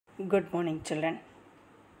Good morning, children.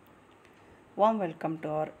 Warm welcome to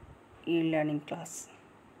our e-learning class.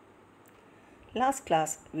 Last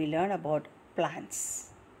class we learned about plants.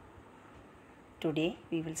 Today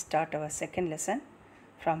we will start our second lesson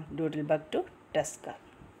from Doodlebug to Tusker.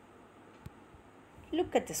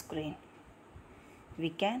 Look at the screen. We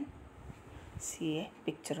can see a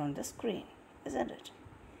picture on the screen, isn't it?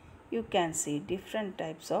 You can see different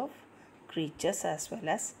types of creatures as well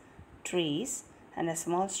as trees and a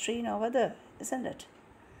small stream over there, isn't it?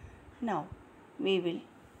 Now we will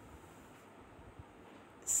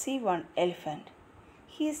see one elephant.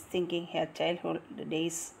 He is thinking her childhood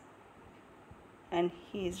days and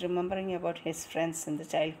he is remembering about his friends in the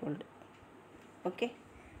childhood. Okay,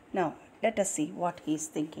 now let us see what he is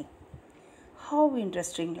thinking. How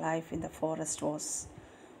interesting life in the forest was.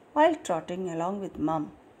 While trotting along with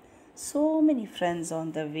Mum, so many friends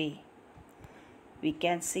on the way. We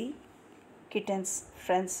can see kitten's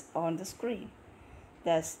friends on the screen.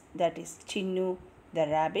 That is Chinnu the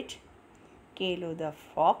rabbit, Kelu the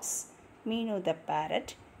fox, Minu the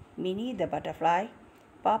parrot, Minnie the butterfly,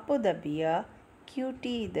 Papu the bear,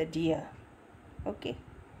 Cutie the deer. Okay.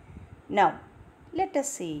 Now, let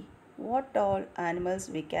us see what all animals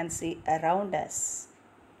we can see around us.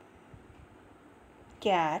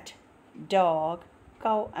 Cat, dog,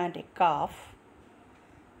 cow and a calf,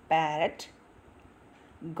 parrot,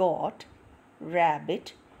 goat,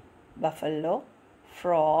 rabbit, buffalo,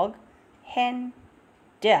 frog, hen,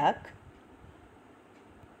 duck,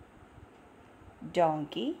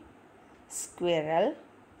 donkey, squirrel,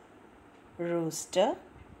 rooster,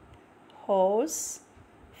 horse,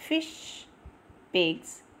 fish,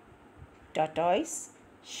 pigs, tortoise,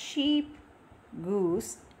 sheep,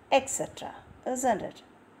 goose, etc. Isn't it?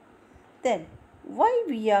 Then why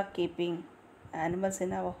we are keeping animals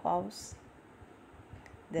in our house?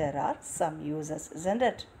 There are some uses, isn't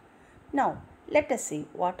it? Now let us see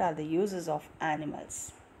what are the uses of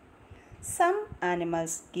animals. Some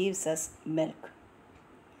animals gives us milk.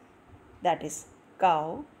 That is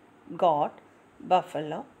cow, goat,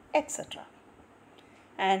 buffalo, etc.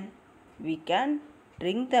 And we can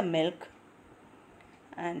drink the milk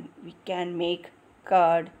and we can make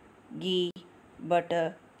curd, ghee,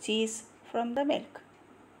 butter, cheese from the milk.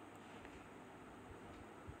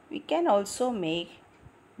 We can also make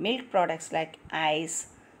milk products like ice,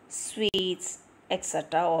 sweets,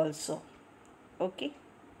 etc. also. Okay.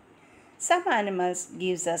 Some animals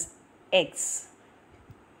gives us eggs.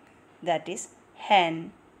 That is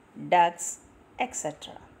hen, ducks,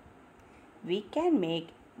 etc. We can make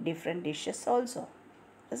different dishes also,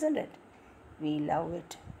 isn't it? We love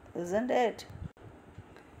it, isn't it?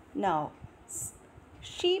 Now,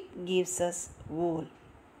 sheep gives us wool.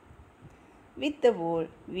 With the wool,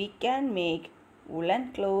 we can make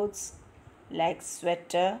woolen clothes like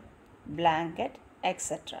sweater, blanket,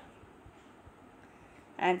 etc.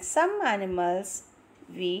 And some animals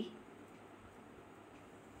we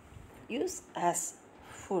use as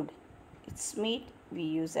food. Its meat we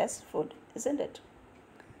use as food, isn't it?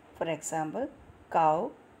 For example,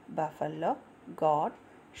 cow, buffalo, goat,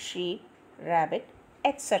 sheep, rabbit,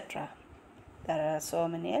 etc. There are so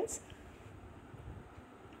many else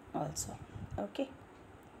also. Okay.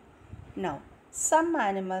 Now, some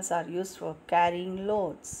animals are used for carrying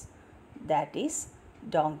loads. That is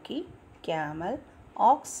donkey, camel,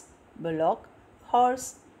 ox, bullock,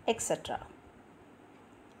 horse, etc.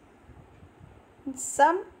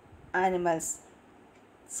 Some animals'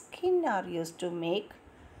 skin are used to make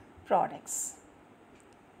products.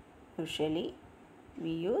 Usually,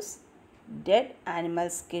 we use dead animal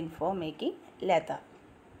skin for making leather.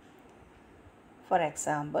 For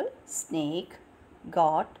example, snake,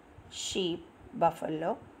 goat, sheep,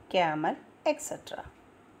 buffalo, camel, etc.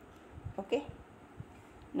 Okay.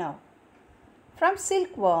 Now, from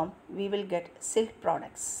silkworm, we will get silk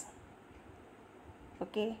products.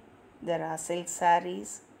 Okay. There are silk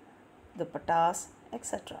sarees, dupattas,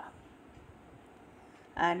 etc.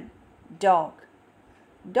 And dog.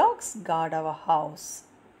 Dogs guard our house.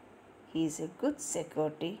 He is a good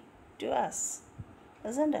security to us,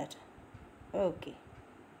 isn't it? Okay.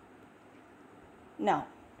 Now,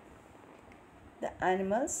 the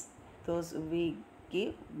animals, those we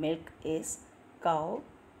give milk is cow,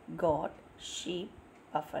 goat, sheep,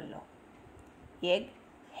 buffalo. Egg,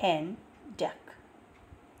 hen, duck.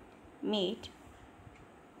 Meat,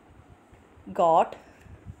 goat,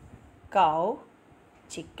 cow,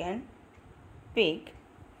 chicken, pig,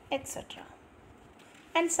 etc.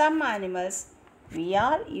 And some animals we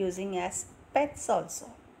are using as pets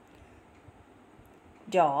also.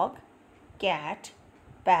 Dog, cat,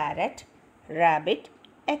 parrot, rabbit,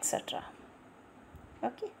 etc.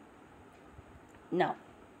 Okay. Now,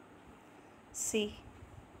 see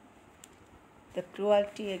the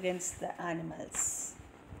cruelty against the animals,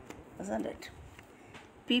 isn't it?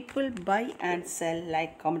 People buy and sell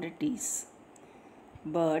like commodities.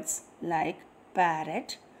 Birds like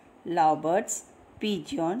parrot, lovebirds,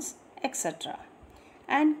 pigeons, etc.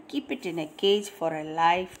 and keep it in a cage for a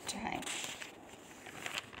lifetime.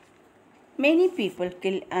 Many people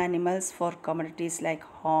kill animals for commodities like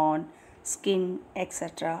horn, skin,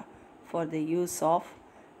 etc. for the use of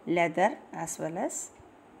leather as well as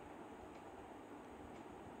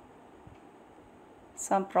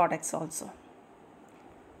some products also.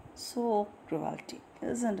 So cruelty,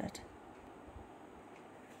 isn't it?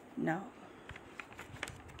 Now,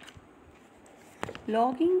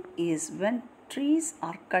 logging is when trees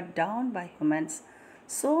are cut down by humans.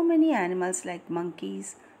 So many animals like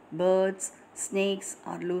monkeys, birds, snakes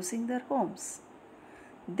are losing their homes.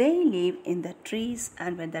 They live in the trees,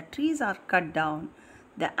 and when the trees are cut down,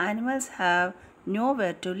 the animals have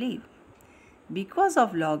nowhere to live. Because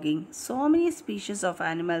of logging, so many species of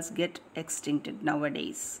animals get extincted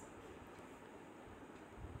nowadays.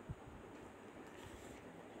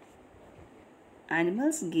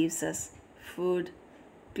 Animals gives us food,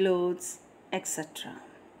 clothes, etc.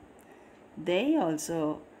 They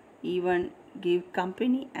also even give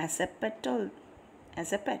company as a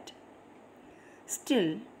pet.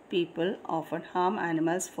 Still, people often harm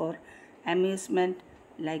animals for amusement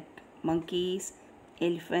like monkeys,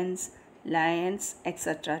 elephants, lions,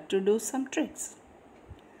 etc. to do some tricks.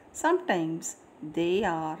 Sometimes they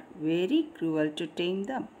are very cruel to tame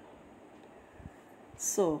them.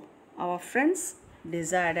 So, our friends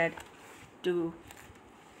decided to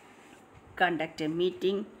conduct a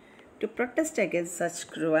meeting to protest against such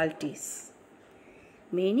cruelties.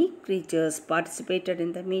 Many creatures participated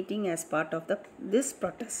in the meeting as part of this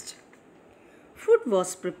protest. Food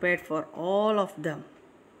was prepared for all of them,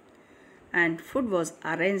 and food was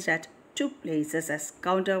arranged at two places as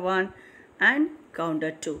counter 1 and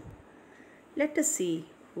counter 2. Let us see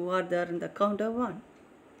who are there in the counter 1.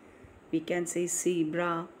 We can see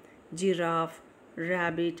zebra, giraffe,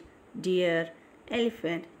 rabbit, deer,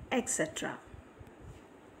 elephant, etc.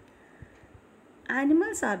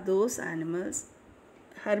 Herbivorous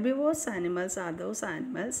animals are those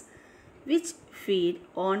animals which feed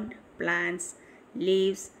on plants,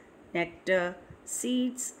 leaves, nectar,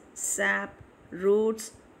 seeds, sap,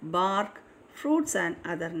 roots, bark, fruits and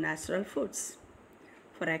other natural foods.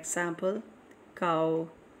 For example, cow,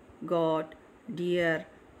 goat, deer,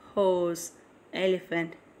 horse,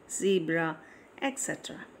 elephant, zebra,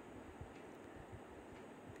 etc.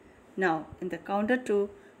 Now, in the counter 2,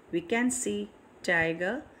 we can see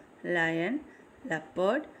tiger, lion,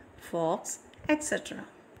 leopard, fox, etc.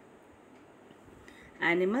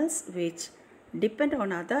 Animals which depend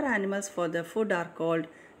on other animals for their food are called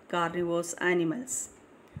carnivorous animals.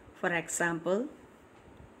 For example,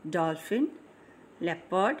 dolphin,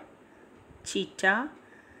 leopard, cheetah,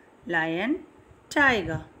 lion,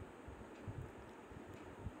 tiger.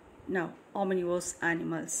 Now, omnivorous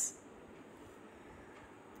animals.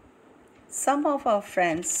 Some of our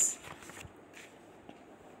friends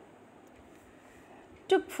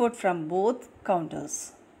took food from both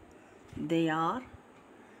counters. They are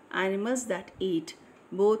animals that eat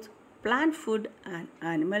both plant food and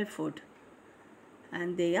animal food,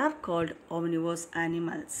 and they are called omnivorous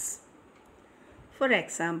animals. For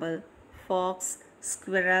example, fox,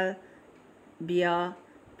 squirrel, bear,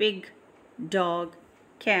 pig, dog,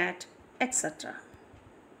 cat, etc.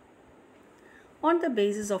 On the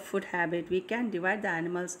basis of food habit, we can divide the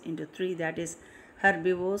animals into 3, that is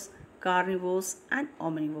herbivores, carnivores and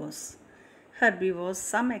omnivores. Herbivores,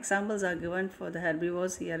 some examples are given for the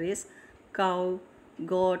herbivores here is cow,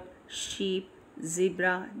 goat, sheep,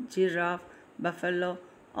 zebra, giraffe, buffalo,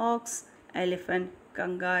 ox, elephant,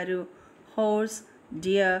 kangaroo, horse,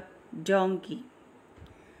 deer, donkey.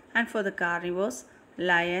 And for the carnivores,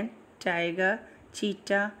 lion, tiger,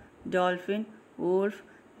 cheetah, dolphin, wolf,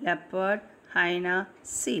 leopard, hyena,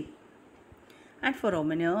 seal. And for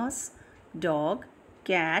omnivores, dog,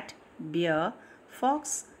 cat, bear,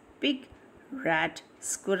 fox, pig, rat,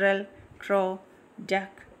 squirrel, crow,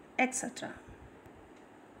 duck, etc.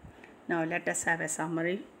 Now let us have a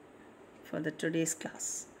summary for the today's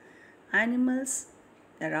class. Animals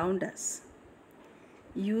around us.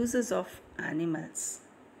 Uses of animals.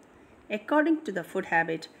 According to the food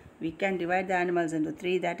habit, we can divide the animals into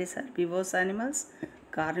 3, that is herbivorous animals,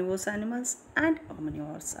 carnivorous animals and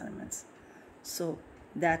omnivorous animals. So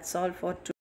that's all for today.